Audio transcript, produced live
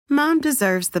Mom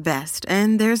deserves the best,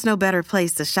 and there's no better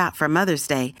place to shop for Mother's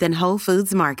Day than Whole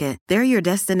Foods Market. They're your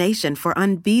destination for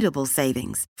unbeatable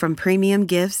savings, from premium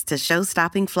gifts to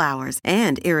show-stopping flowers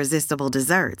and irresistible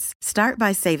desserts. Start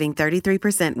by saving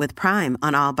 33% with Prime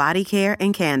on all body care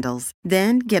and candles.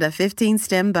 Then get a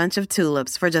 15-stem bunch of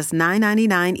tulips for just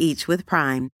 $9.99 each with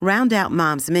Prime. Round out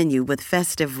Mom's menu with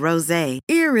festive rosé,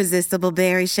 irresistible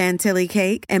berry chantilly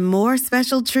cake, and more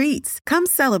special treats. Come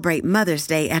celebrate Mother's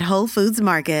Day at Whole Foods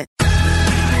Market.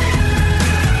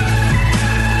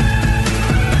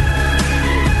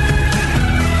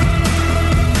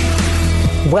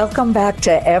 Welcome back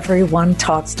to Everyone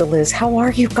Talks to Liz. How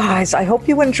are you guys? I hope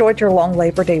you enjoyed your long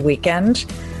Labor Day weekend.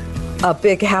 A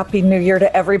big Happy New Year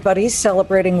to everybody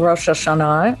celebrating Rosh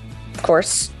Hashanah. Of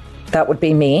course, that would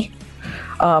be me.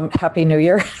 Happy New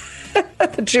Year,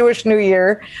 the Jewish New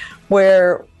Year,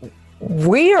 where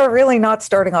we are really not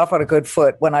starting off on a good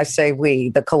foot when I say we,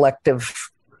 the collective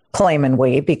claim and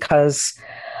we, because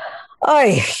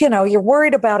you're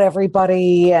worried about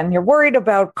everybody and you're worried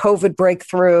about COVID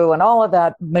breakthrough and all of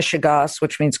that mishigas,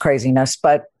 which means craziness.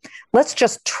 But let's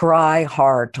just try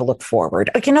hard to look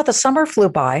forward. The summer flew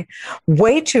by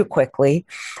way too quickly.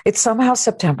 It's somehow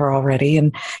September already.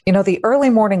 And, the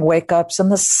early morning wake ups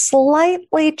and the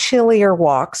slightly chillier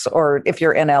walks, or if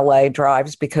you're in LA,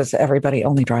 drives, because everybody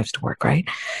only drives to work, right?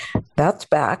 That's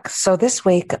back. So this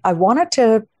week I wanted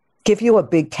to give you a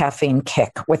big caffeine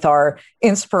kick with our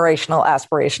inspirational,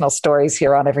 aspirational stories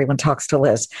here on Everyone Talks to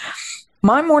Liz.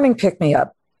 My morning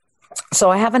pick-me-up. So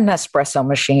I have a Nespresso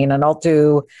machine, and I'll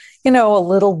do, a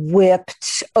little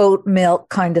whipped oat milk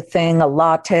kind of thing, a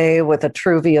latte with a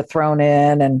Truvia thrown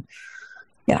in, and,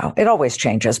 it always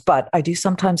changes. But I do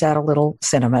sometimes add a little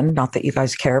cinnamon, not that you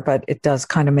guys care, but it does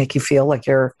kind of make you feel like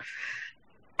you're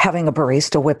having a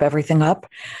barista whip everything up.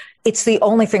 It's the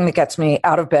only thing that gets me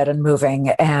out of bed and moving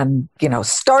and,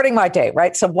 starting my day,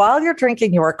 right? So while you're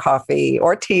drinking your coffee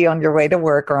or tea on your way to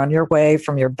work or on your way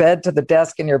from your bed to the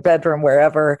desk in your bedroom,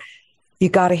 wherever, you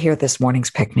got to hear this morning's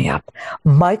pick-me-up.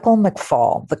 Michael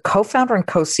McFall, the co-founder and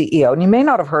co-CEO, and you may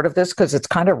not have heard of this because it's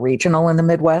kind of regional in the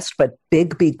Midwest, but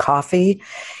Biggby Coffee,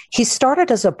 he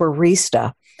started as a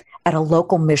barista at a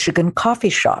local Michigan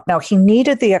coffee shop. Now, he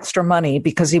needed the extra money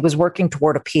because he was working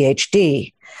toward a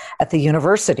PhD at the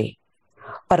university.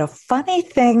 But a funny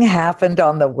thing happened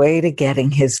on the way to getting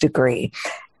his degree.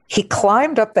 He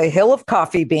climbed up the hill of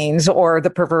coffee beans, or the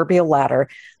proverbial ladder,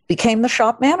 became the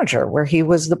shop manager where he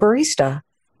was the barista.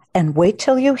 And wait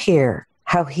till you hear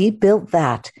how he built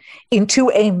that into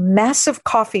a massive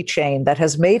coffee chain that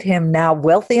has made him now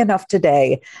wealthy enough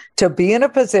today to be in a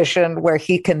position where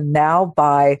he can now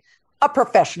buy a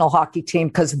professional hockey team,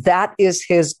 because that is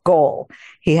his goal.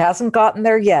 He hasn't gotten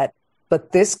there yet,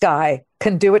 but this guy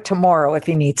can do it tomorrow if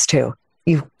he needs to.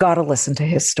 You've got to listen to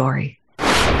his story.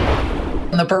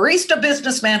 The barista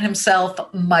businessman himself,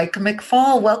 Mike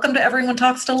McFall. Welcome to Everyone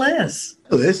Talks to Liz.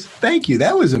 Liz, thank you.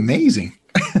 That was amazing.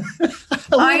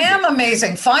 I am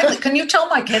amazing. Finally, can you tell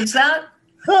my kids that?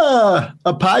 A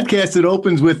podcast that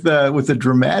opens with a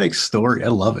dramatic story. I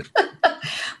love it.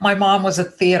 My mom was a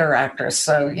theater actress,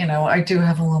 so, I do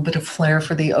have a little bit of flair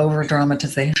for the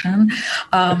over-dramatization.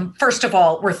 First of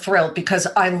all, we're thrilled because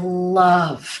I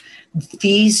love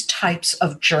these types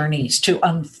of journeys to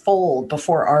unfold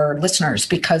before our listeners,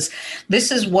 because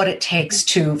this is what it takes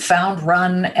to found,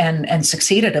 run, and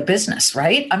succeed at a business,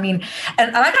 right? I mean,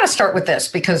 and I got to start with this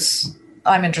because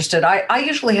I'm interested. I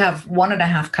usually have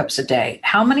 1.5 cups a day.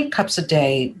 How many cups a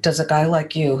day does a guy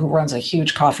like you who runs a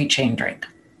huge coffee chain drink?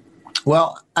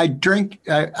 Well, I drink,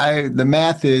 the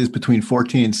math is between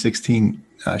 14 and 16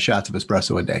 shots of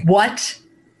espresso a day. What?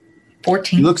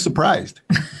 14? You look surprised.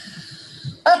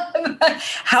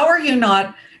 How are you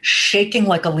not shaking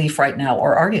like a leaf right now,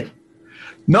 or are you?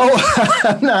 No,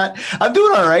 I'm not. I'm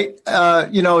doing all right.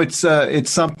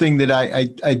 It's something that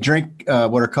I drink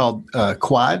what are called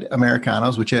quad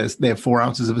Americanos, which they have 4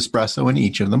 ounces of espresso in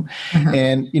each of them. Mm-hmm.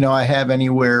 And, I have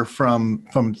anywhere from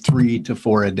 3 to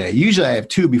 4 a day. Usually I have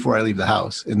 2 before I leave the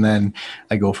house, and then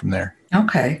I go from there.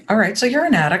 Okay. All right. So you're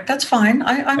an addict. That's fine.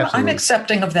 I'm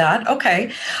accepting of that.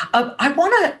 Okay. I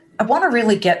want to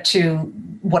really get to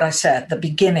what I said, the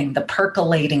beginning, the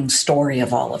percolating story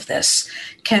of all of this.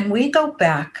 Can we go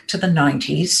back to the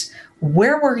 90s?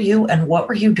 Where were you and what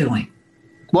were you doing?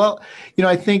 Well,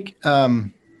 I think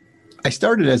I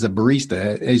started as a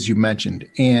barista, as you mentioned,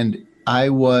 and I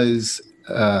was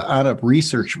on a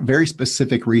very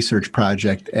specific research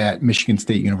project at Michigan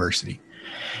State University.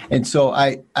 And so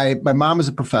my mom is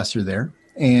a professor there.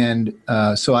 And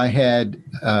so I had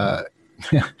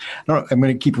I'm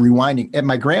going to keep rewinding. At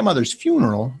my grandmother's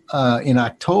funeral in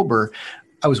October,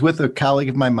 I was with a colleague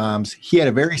of my mom's. He had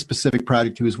a very specific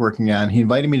project he was working on. He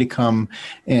invited me to come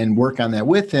and work on that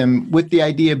with him, with the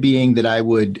idea being that I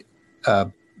would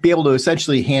be able to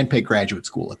essentially handpick graduate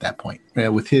school at that point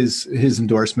with his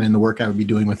endorsement and the work I would be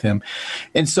doing with him.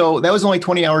 And so that was only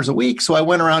 20 hours a week. So I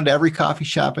went around to every coffee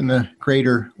shop in the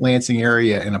greater Lansing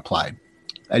area and applied.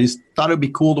 I just thought it would be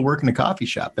cool to work in a coffee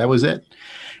shop. That was it.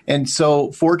 And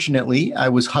so fortunately, I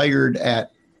was hired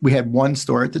we had one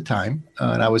store at the time,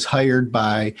 and I was hired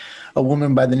by a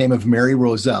woman by the name of Mary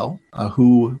Roselle,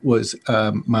 who was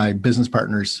my business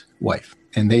partner's wife.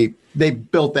 And they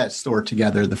built that store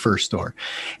together, the first store.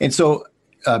 And so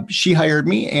she hired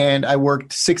me, and I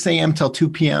worked 6 a.m. till 2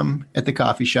 p.m. at the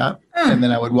coffee shop. And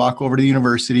then I would walk over to the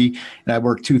university, and I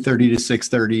worked 2:30 to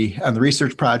 6:30 on the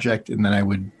research project, and then I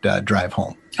would drive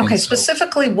home. Okay,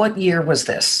 specifically, what year was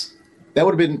this? That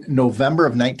would have been November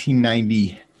of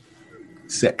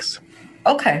 1996.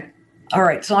 Okay. All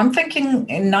right. So I'm thinking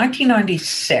in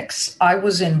 1996, I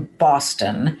was in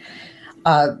Boston.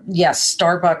 Yes,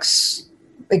 Starbucks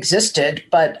existed,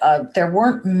 but there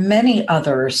weren't many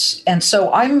others. And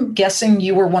so I'm guessing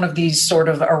you were one of these sort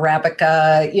of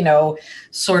Arabica,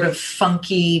 sort of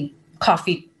funky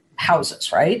coffee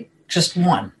houses, right? Just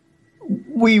one.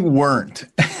 We weren't.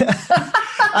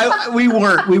 We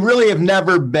weren't. We really have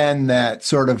never been that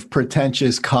sort of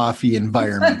pretentious coffee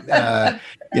environment.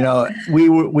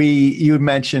 You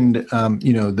mentioned,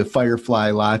 the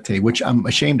Firefly latte, which I'm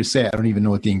ashamed to say I don't even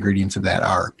know what the ingredients of that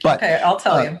are. But okay, I'll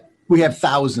tell you. We have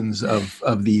thousands of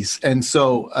these, and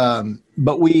so,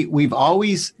 but we've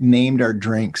always named our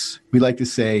drinks. We like to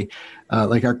say,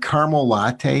 like our caramel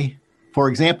latte, for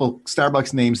example.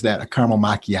 Starbucks names that a caramel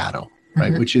macchiato.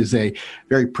 Right, which is a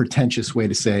very pretentious way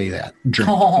to say that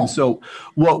drink. And so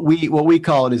what we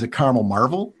call it is a caramel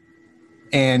marvel.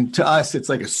 And to us, it's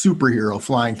like a superhero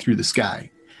flying through the sky.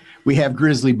 We have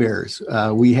grizzly bears.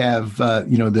 We have,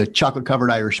 the chocolate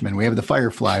covered Irishman. We have the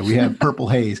Firefly. We have purple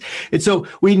haze. And so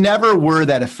we never were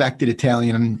that affected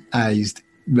Italianized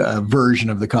version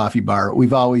of the coffee bar.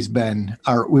 We've always been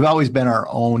our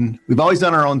own. We've always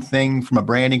done our own thing from a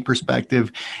branding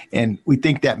perspective. And we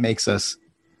think that makes us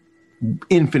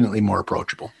infinitely more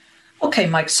approachable. Okay,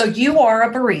 Mike. So you are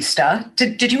a barista.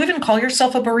 Did you even call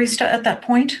yourself a barista at that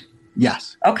point?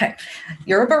 Yes. Okay.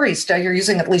 You're a barista. You're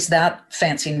using at least that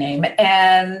fancy name.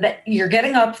 And you're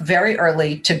getting up very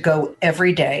early to go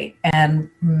every day and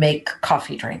make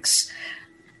coffee drinks.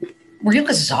 Were you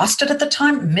exhausted at the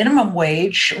time? Minimum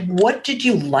wage? What did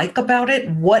you like about it?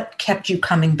 What kept you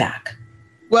coming back?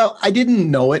 Well, I didn't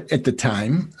know it at the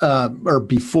time or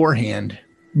beforehand,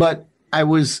 but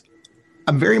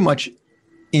I'm very much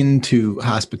into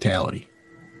hospitality.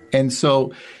 And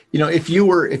so, if you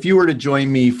were to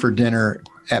join me for dinner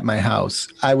at my house,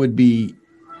 I would make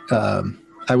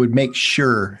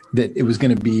sure that it was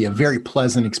going to be a very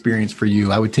pleasant experience for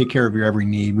you. I would take care of your every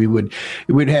need. We would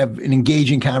have an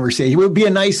engaging conversation. It would be a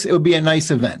nice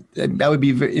event. That would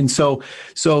be, and so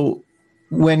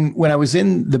when I was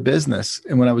in the business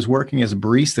and when I was working as a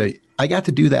barista, I got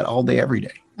to do that all day, every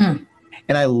day.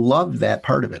 And I loved that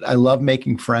part of it. I loved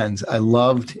making friends. I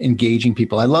loved engaging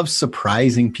people. I loved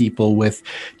surprising people with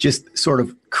just sort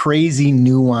of crazy,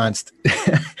 nuanced.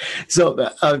 So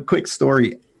a quick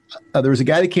story. There was a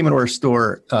guy that came into our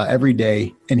store every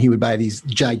day, and he would buy these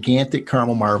gigantic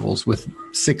caramel marvels with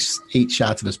 6-8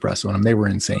 shots of espresso in them. They were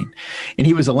insane. And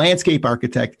he was a landscape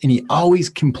architect, and he always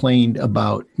complained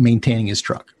about maintaining his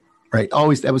truck, right?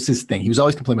 Always, that was his thing. He was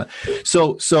always complaining about it.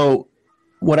 So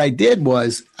what I did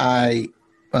was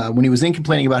when he was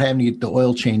complaining about having to get the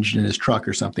oil changed in his truck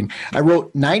or something, I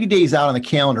wrote 90 days out on the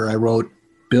calendar. I wrote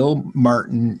Bill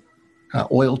Martin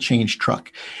oil change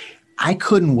truck. I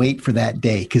couldn't wait for that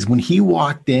day because when he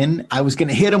walked in, I was going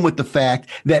to hit him with the fact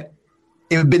that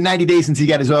it had been 90 days since he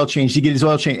got his oil changed. He get his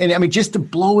oil changed. And I mean, just to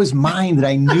blow his mind that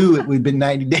I knew it would have been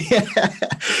 90 days.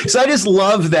 So I just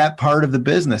loved that part of the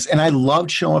business. And I loved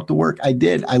showing up to work. I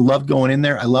did. I loved going in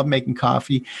there. I loved making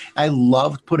coffee. I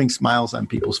loved putting smiles on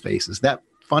people's faces. That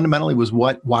fundamentally was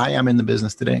why I'm in the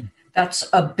business today. That's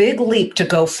a big leap to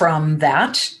go from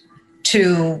that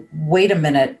to, wait a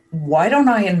minute, why don't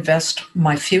I invest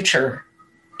my future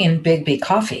in Biggby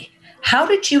Coffee? How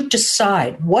did you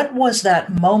decide? What was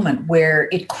that moment where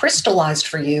it crystallized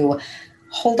for you?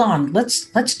 Hold on, let's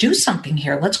do something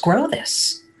here. Let's grow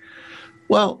this.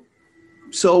 Well,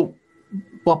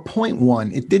 point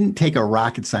one, it didn't take a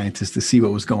rocket scientist to see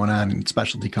what was going on in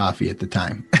specialty coffee at the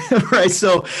time, right?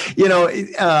 So,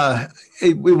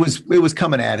 it was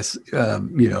coming at us,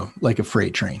 like a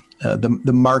freight train.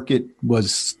 The market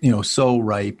was, so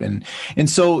ripe. And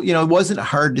so, it wasn't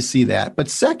hard to see that. But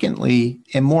secondly,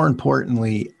 and more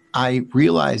importantly, I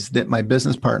realized that my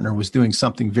business partner was doing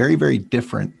something very, very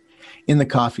different in the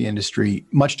coffee industry,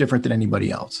 much different than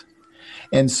anybody else.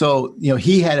 And so,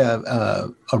 he had a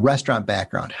restaurant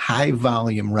background, high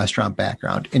volume restaurant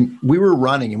background. And we were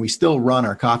running, and we still run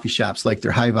our coffee shops like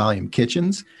they're high volume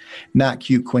kitchens, not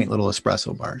cute, quaint little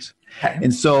espresso bars. Okay.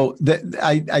 And so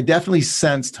I definitely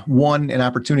sensed, one, an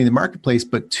opportunity in the marketplace,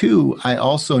 but two, I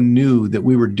also knew that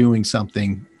we were doing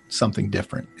something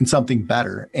different and something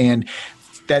better. And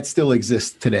that still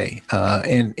exists today. But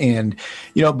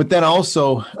then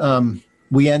also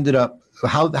we ended up,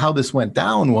 how this went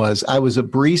down was I was a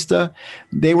barista.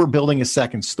 They were building a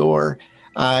second store.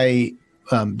 They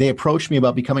approached me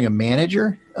about becoming a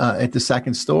manager at the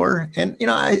second store. And,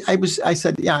 I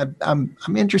said, yeah, I'm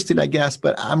interested, I guess,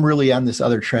 but I'm really on this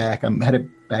other track. I'm headed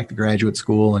back to graduate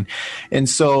school. And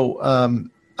so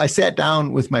I sat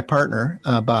down with my partner,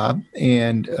 Bob,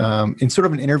 and in sort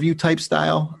of an interview type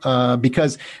style,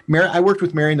 because I worked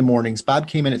with Mary in the mornings. Bob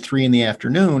came in at 3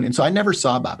 p.m. And so I never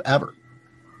saw Bob ever.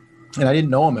 And I didn't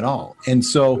know him at all. And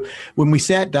so when we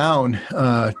sat down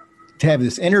to have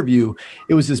this interview,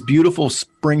 it was this beautiful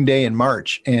spring day in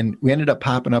March, and we ended up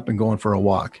popping up and going for a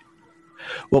walk.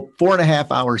 Well, 4.5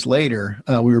 hours later,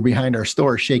 we were behind our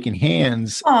store shaking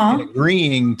hands and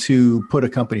agreeing to put a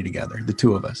company together, the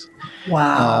two of us.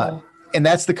 Wow. And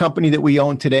that's the company that we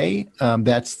own today.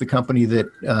 That's the company that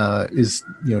is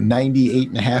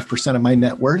 98.5% of my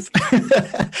net worth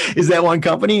is that one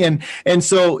company. And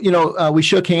so, we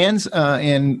shook hands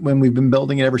and when we've been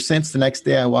building it ever since. The next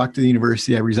day I walked to the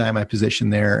university, I resigned my position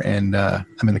there, and I'm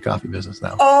in the coffee business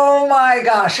now. Oh my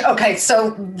gosh. Okay.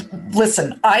 So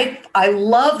listen, I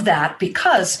love that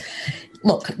because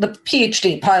look, the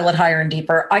PhD, Pilot Higher and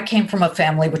Deeper, I came from a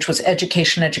family which was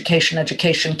education,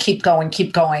 keep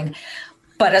going.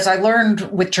 But as I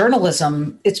learned with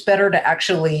journalism, it's better to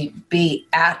actually be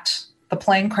at the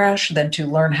plane crash than to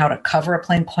learn how to cover a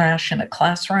plane crash in a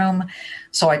classroom.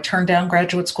 So I turned down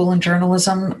graduate school in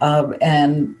journalism,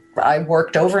 and I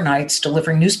worked overnights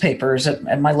delivering newspapers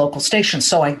at my local station.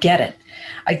 So I get it.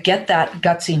 I get that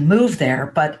gutsy move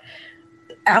there. But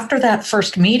after that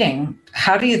first meeting,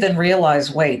 how do you then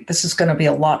realize, wait, this is going to be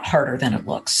a lot harder than it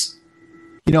looks?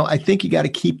 I think you got to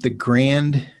keep the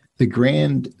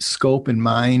grand scope in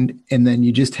mind, and then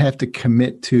you just have to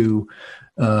commit to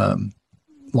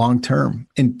long term.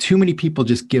 And too many people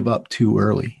just give up too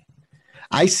early.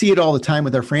 I see it all the time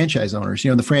with our franchise owners.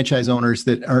 The franchise owners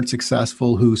that aren't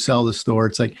successful, who sell the store.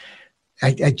 It's like,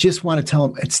 I just want to tell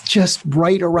them it's just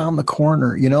right around the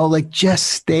corner, just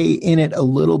stay in it a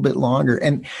little bit longer.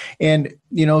 And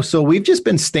so we've just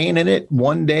been staying in it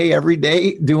one day, every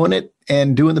day, doing it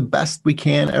and doing the best we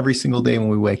can every single day when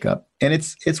we wake up. And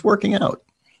it's working out.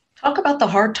 Talk about the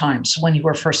hard times when you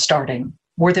were first starting.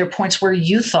 Were there points where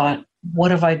you thought, what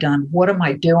have I done? What am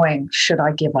I doing? Should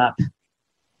I give up?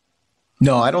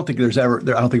 No, I don't think there was ever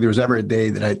a day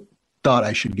that I thought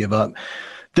I should give up.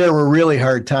 There were really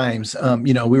hard times.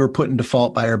 We were put in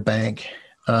default by our bank.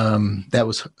 That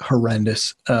was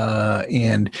horrendous.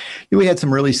 And we had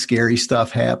some really scary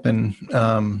stuff happen.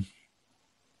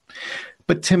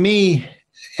 But to me,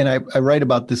 and I write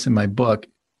about this in my book,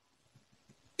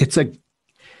 it's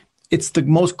the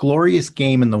most glorious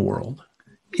game in the world,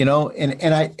 and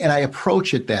I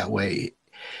approach it that way.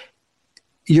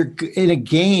 You're in a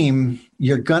game,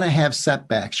 you're going to have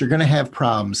setbacks. You're going to have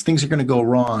problems. Things are going to go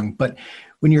wrong. But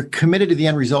when you're committed to the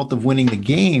end result of winning the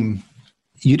game,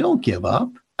 you don't give up.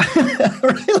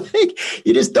 Really?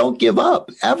 You just don't give up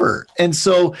ever. And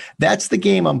so that's the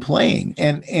game I'm playing.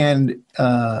 And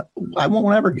I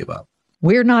won't ever give up.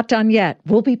 We're not done yet.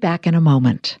 We'll be back in a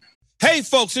moment. Hey,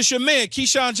 folks, it's your man,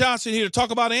 Keyshawn Johnson, here to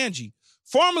talk about Angie,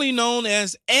 formerly known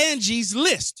as Angie's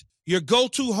List, your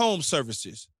go-to home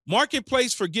services.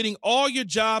 Marketplace for getting all your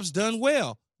jobs done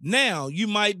well. Now, you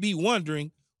might be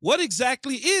wondering, what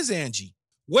exactly is Angie?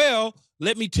 Well,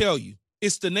 let me tell you,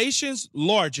 it's the nation's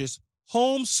largest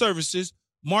home services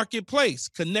marketplace,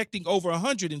 connecting over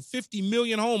 150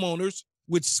 million homeowners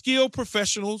with skilled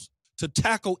professionals to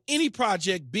tackle any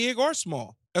project, big or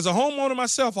small. As a homeowner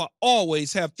myself, I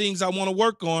always have things I want to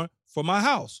work on for my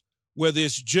house, whether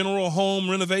it's general home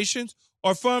renovations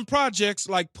or fun projects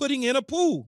like putting in a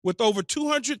pool. With over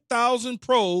 200,000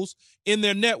 pros in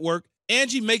their network,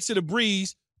 Angie makes it a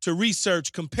breeze to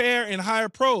research, compare, and hire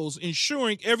pros,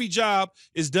 ensuring every job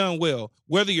is done well.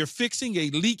 Whether you're fixing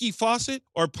a leaky faucet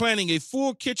or planning a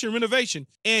full kitchen renovation,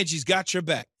 Angie's got your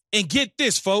back. And get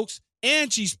this, folks,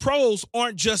 Angie's pros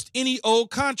aren't just any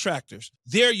old contractors.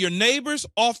 They're your neighbors,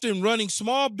 often running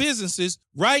small businesses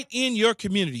right in your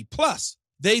community. Plus,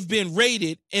 they've been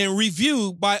rated and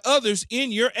reviewed by others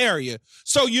in your area.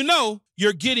 So you know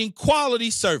you're getting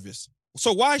quality service.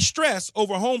 So why stress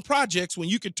over home projects when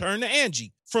you can turn to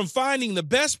Angie? From finding the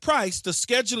best price to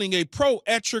scheduling a pro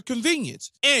at your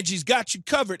convenience, Angie's got you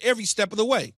covered every step of the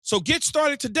way. So get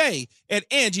started today at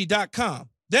Angie.com.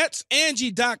 That's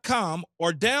Angie.com,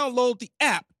 or download the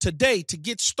app today to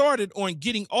get started on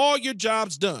getting all your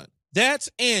jobs done. That's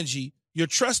Angie, your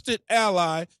trusted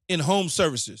ally in home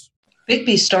services.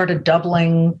 Biggby started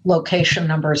doubling location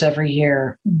numbers every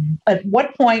year. At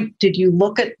what point did you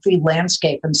look at the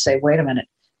landscape and say, wait a minute,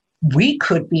 we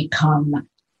could become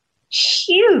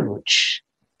huge?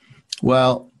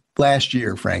 Well, last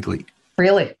year, frankly.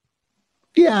 Really?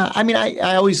 Yeah. I mean,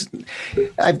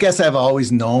 I guess I've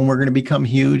always known we're going to become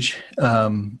huge.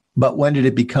 But when did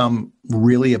it become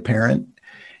really apparent?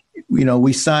 You know,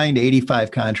 we signed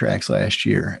 85 contracts last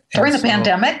year. During the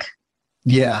pandemic?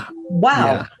 Yeah. Wow.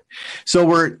 Yeah. So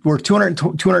we're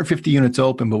 250 units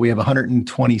open, but we have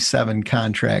 127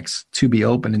 contracts to be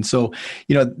open. And so,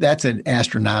 you know, that's an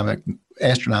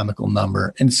astronomical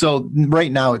number. And so right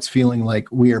now it's feeling like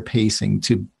we are pacing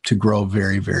to grow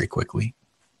very, very quickly.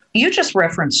 You just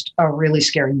referenced a really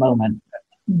scary moment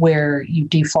where you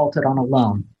defaulted on a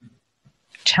loan.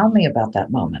 Tell me about that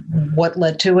moment. What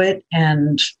led to it,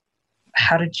 and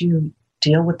how did you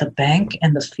deal with the bank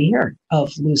and the fear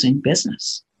of losing the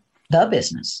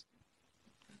business?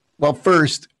 Well,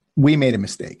 first, we made a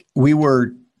mistake. We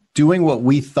were doing what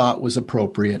we thought was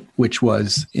appropriate, which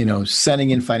was, you know,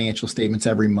 sending in financial statements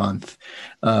every month.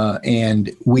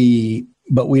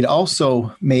 But we'd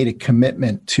also made a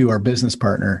commitment to our business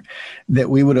partner that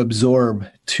we would absorb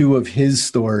 2 of his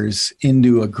stores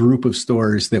into a group of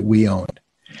stores that we owned.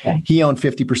 Okay. He owned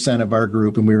 50% of our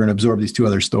group, and we were going to absorb these 2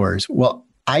 other stores. Well,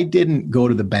 I didn't go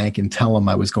to the bank and tell him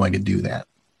I was going to do that.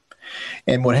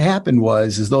 And what happened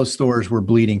was those stores were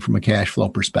bleeding from a cash flow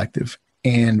perspective.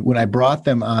 And when I brought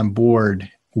them on board,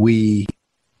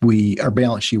 our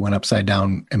balance sheet went upside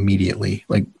down immediately,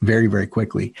 like very, very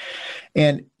quickly.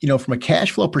 And, you know, from a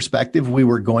cash flow perspective, we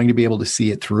were going to be able to see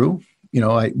it through, you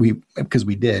know, because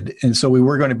we did. And so we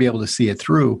were going to be able to see it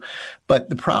through. But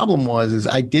the problem was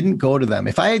I didn't go to them.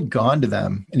 If I had gone to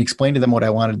them and explained to them what I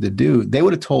wanted to do, they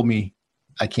would have told me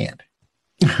I can't.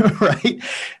 Right.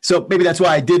 So maybe that's why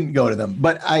I didn't go to them.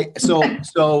 But I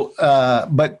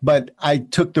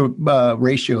took the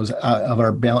ratios of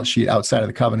our balance sheet outside of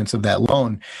the covenants of that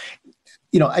loan.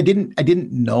 You know, I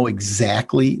didn't know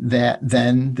exactly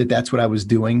that's what I was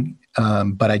doing.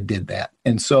 But I did that.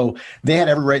 And so they had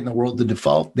every right in the world to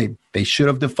default. They should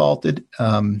have defaulted.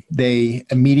 They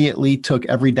immediately took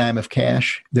every dime of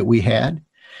cash that we had,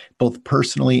 both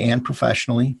personally and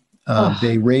professionally.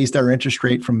 They raised our interest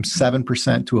rate from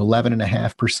 7% to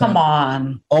 11.5%. Come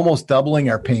on. Almost doubling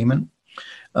our payment.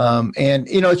 And,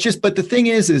 you know, it's just, but the thing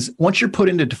is once you're put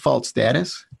into default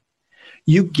status,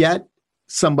 you get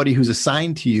somebody who's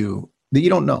assigned to you that you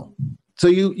don't know. So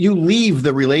you leave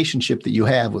the relationship that you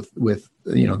have with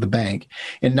you know, the bank,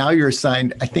 and now you're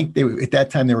assigned, I think at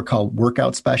that time they were called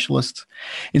workout specialists.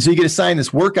 And so you get assigned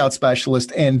this workout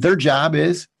specialist, and their job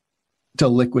is to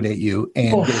liquidate you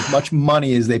and get as much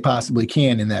money as they possibly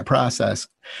can in that process.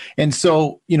 And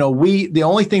so, you know, the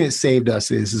only thing that saved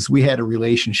us is we had a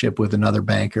relationship with another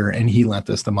banker, and he lent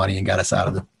us the money and got us out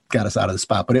of the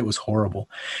spot, but it was horrible.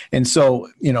 And so,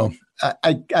 you know,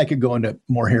 I could go into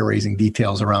more hair-raising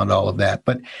details around all of that,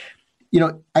 but, you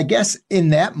know, I guess in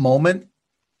that moment,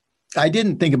 I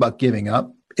didn't think about giving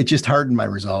up. It just hardened my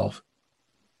resolve.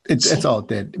 It's all it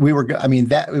did. It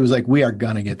was like, we are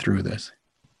going to get through this.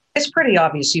 It's pretty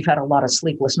obvious you've had a lot of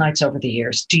sleepless nights over the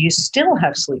years. Do you still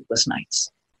have sleepless nights?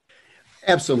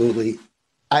 Absolutely.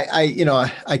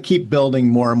 I keep building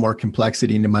more and more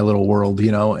complexity into my little world,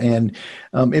 you know, and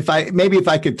if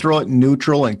I could throw it in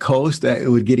neutral and coast, it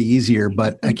would get easier,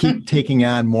 but I keep taking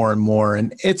on more and more,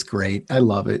 and it's great. I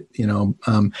love it, you know,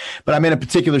 but I'm in a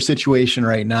particular situation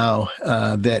right now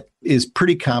that is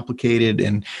pretty complicated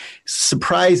and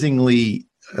surprisingly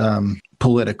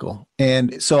political.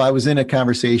 And so I was in a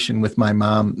conversation with my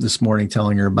mom this morning,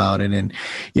 telling her about it. And,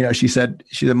 you know, she said,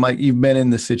 Mike, you've been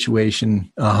in this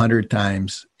situation 100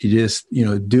 times. You just, you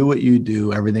know, do what you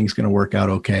do. Everything's going to work out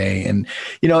okay. And,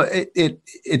 you know,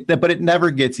 but it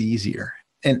never gets easier.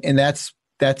 And it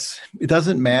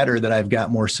doesn't matter that I've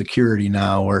got more security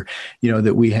now, or, you know,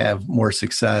 that we have more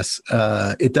success.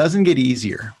 It doesn't get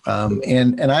easier.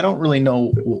 And I don't really know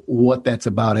what that's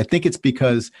about. I think it's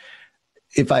because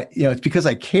it's because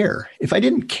I care. If I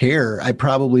didn't care, I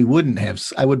probably wouldn't have.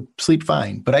 I would sleep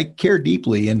fine, but I care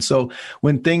deeply. And so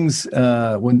when things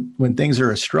are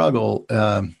a struggle,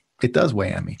 it does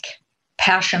weigh on me.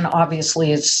 passion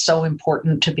obviously is so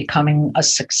important to becoming a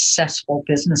successful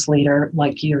business leader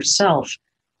like yourself.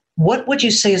 What would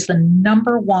you say is the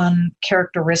number one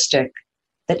characteristic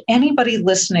that anybody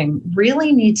listening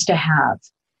really needs to have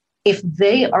if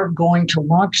they are going to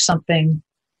launch something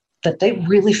that they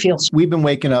really feel? We've been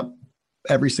waking up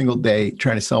every single day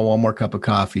trying to sell one more cup of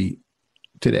coffee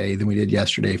today than we did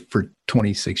yesterday for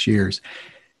 26 years.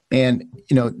 And,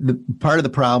 the part of the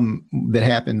problem that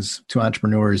happens to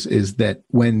entrepreneurs is that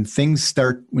when things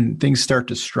start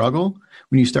to struggle,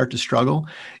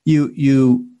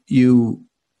 you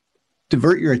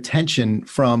divert your attention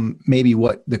from maybe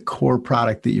what the core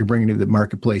product that you're bringing to the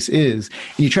marketplace is.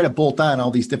 And you try to bolt on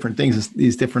all these different things,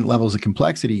 these different levels of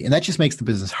complexity. And that just makes the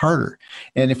business harder.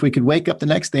 And if we could wake up the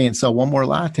next day and sell one more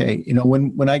latte,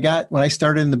 when I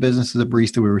started in the business as a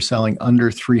barista, we were selling under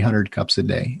 300 cups a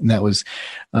day. And that was,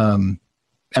 I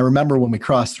remember when we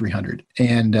crossed 300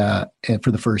 and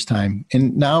for the first time.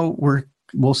 And now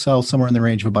we'll sell somewhere in the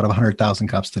range of about 100,000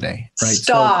 cups today. Right?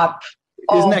 Stop.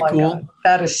 Isn't that cool? God,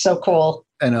 that is so cool.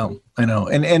 I know.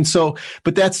 And so,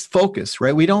 but that's focus,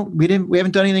 right? We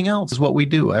haven't done anything else. It's what we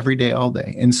do every day, all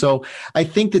day. And so I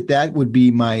think that would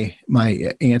be my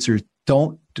answer.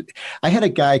 I had a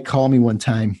guy call me one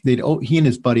time. He and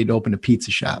his buddy had opened a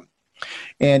pizza shop.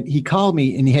 And he called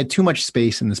me and he had too much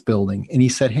space in this building. And he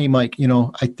said, "Hey, Mike,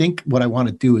 I think what I want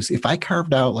to do is if I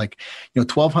carved out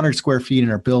 1,200 square feet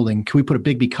in our building, can we put a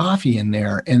Biggby coffee in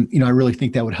there? And, I really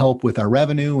think that would help with our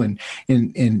revenue and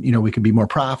we could be more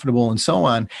profitable and so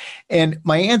on." And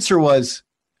my answer was,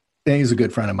 and he's a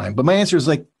good friend of mine, but my answer is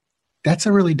that's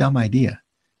a really dumb idea.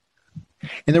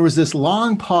 And there was this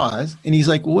long pause, and he's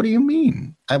like, "What do you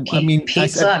mean?" I mean,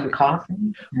 pizza and coffee.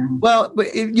 Yeah. Well,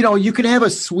 but you could have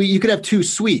you could have two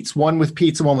suites, one with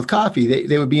pizza, one with coffee.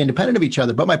 They would be independent of each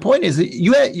other. But my point is that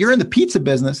you're in the pizza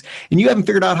business, and you haven't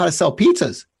figured out how to sell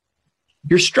pizzas.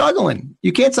 You're struggling.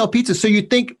 You can't sell pizzas. So you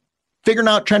think trying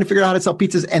to figure out how to sell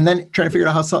pizzas and then trying to figure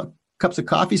out how to sell cups of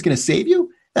coffee is going to save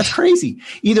you? That's crazy.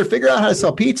 Either figure out how to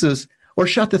sell pizzas or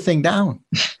shut the thing down.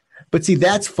 But see,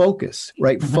 that's focus,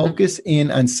 right? Mm-hmm. Focus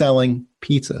in on selling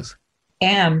pizzas.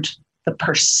 And the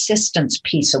persistence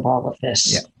piece of all of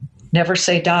this. Yeah. Never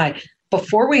say die.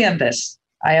 Before we end this,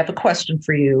 I have a question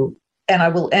for you. And I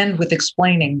will end with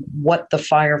explaining what the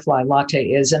Firefly Latte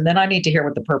is. And then I need to hear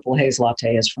what the Purple Haze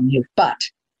Latte is from you. But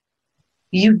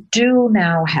you do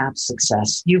now have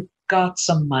success. You've got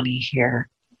some money here.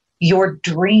 Your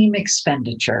dream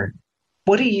expenditure.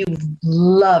 What do you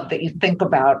love that you think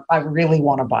about? I really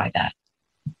want to buy that.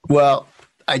 Well,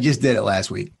 I just did it last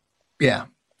week. Yeah,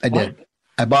 I did.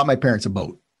 I bought my parents a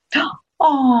boat.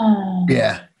 Oh,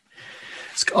 yeah,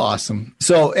 it's awesome.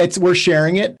 So we're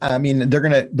sharing it. I mean, they're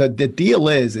gonna. The deal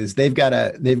is they've got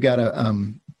to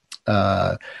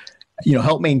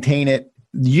help maintain it.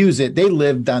 Use it. They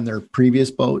lived on their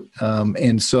previous boat,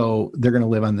 and so they're going to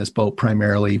live on this boat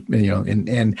primarily.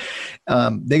 And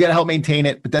they got to help maintain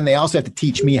it, but then they also have to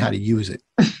teach me how to use it.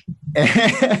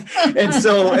 And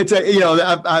so it's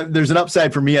there's an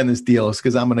upside for me on this deal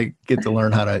because I'm going to get to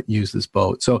learn how to use this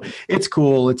boat. So it's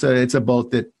cool. It's a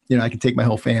boat that I can take my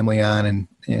whole family on,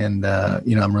 and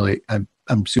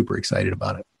I'm super excited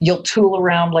about it. You'll tool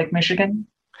around Lake Michigan.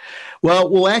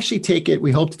 Well, we'll actually take it.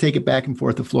 We hope to take it back and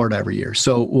forth to Florida every year.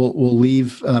 So we'll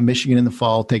leave Michigan in the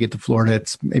fall, take it to Florida.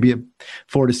 It's maybe a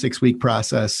 4 to 6 week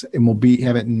process, and we'll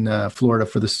have it in Florida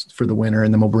for the winter,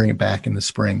 and then we'll bring it back in the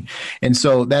spring. And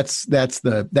so that's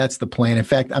the plan. In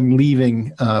fact, I'm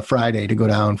leaving Friday to go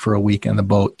down for a week on the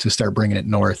boat to start bringing it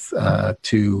north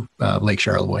to Lake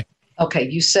Charlevoix. Okay,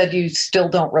 you said you still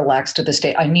don't relax to this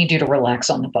day. I need you to relax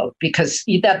on the boat because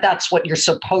that's what you're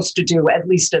supposed to do, at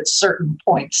least at certain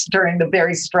points during the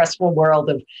very stressful world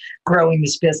of growing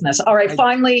this business. All right,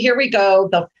 finally, here we go.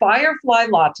 The Firefly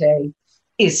Latte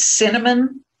is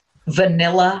cinnamon,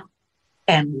 vanilla,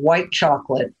 and white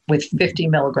chocolate with 50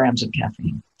 milligrams of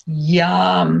caffeine.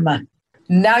 Yum.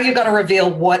 Now you got to reveal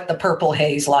what the Purple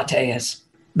Haze Latte is.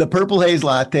 The Purple Haze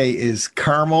Latte is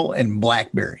caramel and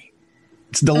blackberry.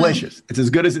 It's delicious. It's as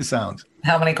good as it sounds.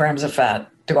 How many grams of fat?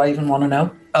 Do I even want to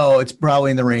know? Oh, it's probably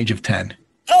in the range of 10.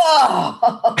 Oh,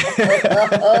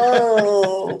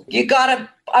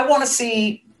 I want to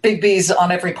see Biggby's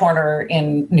on every corner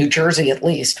in New Jersey, at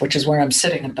least, which is where I'm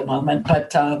sitting at the moment.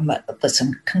 But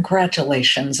listen,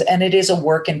 congratulations. And it is a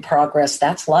work in progress.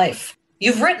 That's life.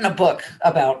 You've written a book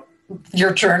about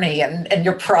your journey and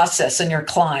your process and your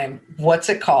climb. What's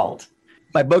it called?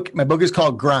 My book is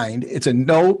called Grind. It's a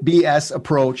no BS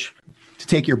approach to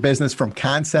take your business from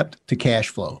concept to cash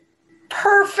flow.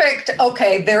 Perfect.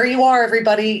 Okay, there you are,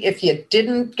 everybody. If you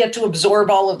didn't get to absorb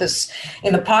all of this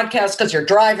in the podcast because you're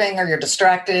driving or you're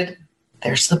distracted,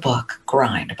 There's the book,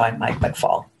 Grind by Mike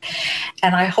McFall.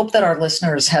 And I hope that our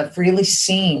listeners have really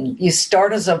seen you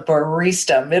start as a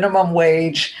barista, minimum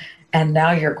wage, and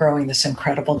now you're growing this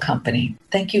incredible company.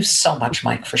 Thank you so much,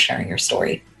 Mike, for sharing your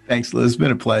story. Thanks, Liz. It's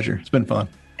been a pleasure. It's been fun.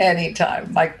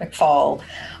 Anytime. Mike McFall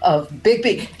of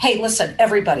Biggby. Hey, listen,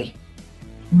 everybody.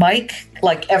 Mike,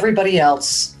 like everybody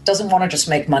else, doesn't want to just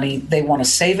make money. They want to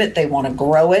save it. They want to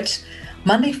grow it.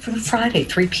 Monday through Friday,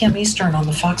 3 p.m. Eastern on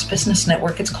the Fox Business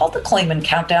Network. It's called the Clayman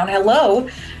Countdown. Hello.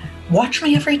 Watch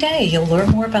me every day. You'll learn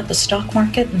more about the stock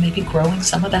market and maybe growing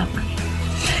some of that money.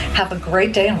 Have a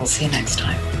great day, and we'll see you next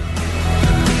time.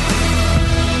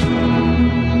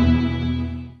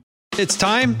 It's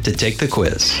time to take the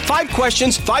quiz. 5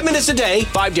 questions, 5 minutes a day,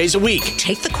 5 days a week.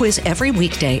 Take the quiz every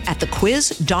weekday at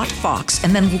thequiz.fox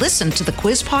and then listen to the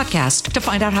quiz podcast to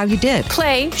find out how you did.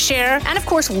 Play, share, and of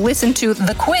course, listen to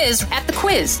the quiz at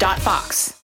thequiz.fox.